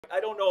I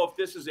don't know if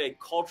this is a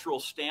cultural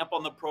stamp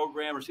on the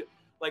program or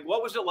like,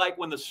 what was it like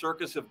when the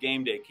circus of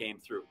game day came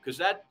through? Because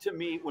that, to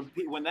me,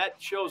 when that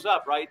shows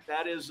up, right,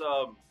 that is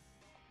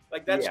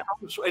like that's Yeah.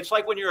 it's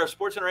like when you're a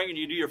sports center and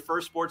you do your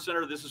first sports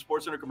center. This is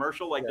sports center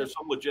commercial. Like there's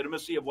some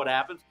legitimacy of what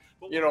happens.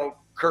 But, You know,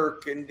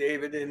 Kirk and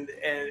David and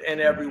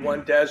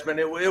everyone, Desmond,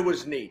 it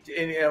was neat.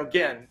 And you know,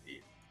 again,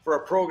 for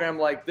a program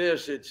like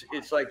this,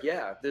 it's like,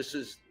 yeah, this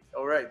is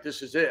all right.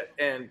 This is it.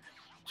 And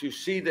to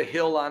see the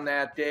hill on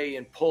that day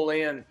and pull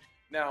in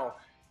now.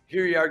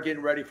 Here you are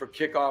getting ready for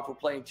kickoff. We're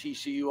playing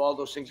TCU. All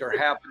those things are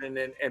happening,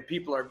 and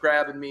people are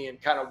grabbing me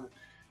and kind of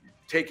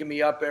taking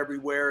me up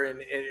everywhere.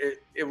 And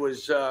it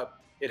was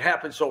it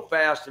happened so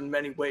fast. In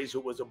many ways,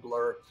 it was a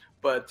blur.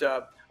 But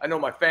I know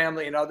my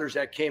family and others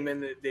that came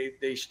in.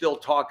 They still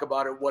talk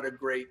about it. What a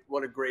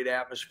great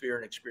atmosphere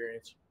and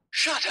experience.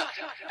 Shut up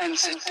and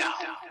sit down.